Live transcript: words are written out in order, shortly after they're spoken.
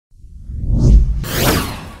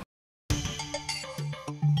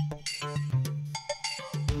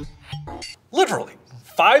Literally,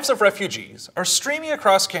 fives of refugees are streaming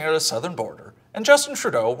across Canada's southern border, and Justin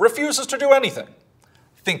Trudeau refuses to do anything.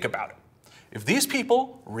 Think about it. If these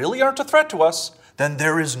people really aren't a threat to us, then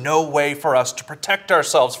there is no way for us to protect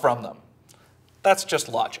ourselves from them. That's just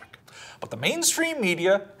logic. But the mainstream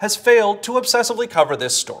media has failed to obsessively cover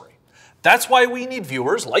this story. That's why we need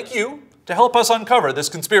viewers like you to help us uncover this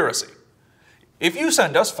conspiracy. If you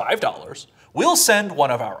send us $5, we'll send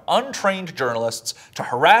one of our untrained journalists to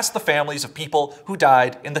harass the families of people who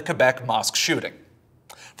died in the Quebec mosque shooting.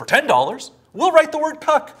 For $10, we'll write the word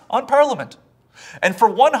cuck on Parliament. And for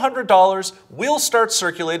 $100, we'll start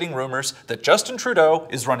circulating rumors that Justin Trudeau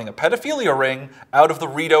is running a pedophilia ring out of the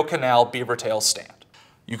Rideau Canal beaver tail stand.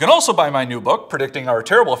 You can also buy my new book predicting our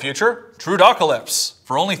terrible future, Trudeaucalypse,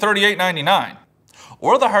 for only $38.99.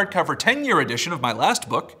 Or the hardcover 10-year edition of my last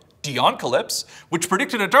book, Dioncalypse, which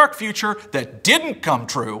predicted a dark future that didn't come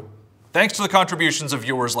true, thanks to the contributions of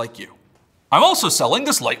viewers like you. I'm also selling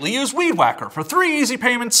this lightly used weed whacker for 3 easy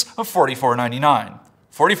payments of $44.99.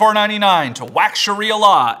 $44.99 to whack Sharia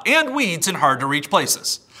law and weeds in hard-to-reach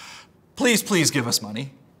places. Please, please give us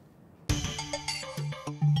money.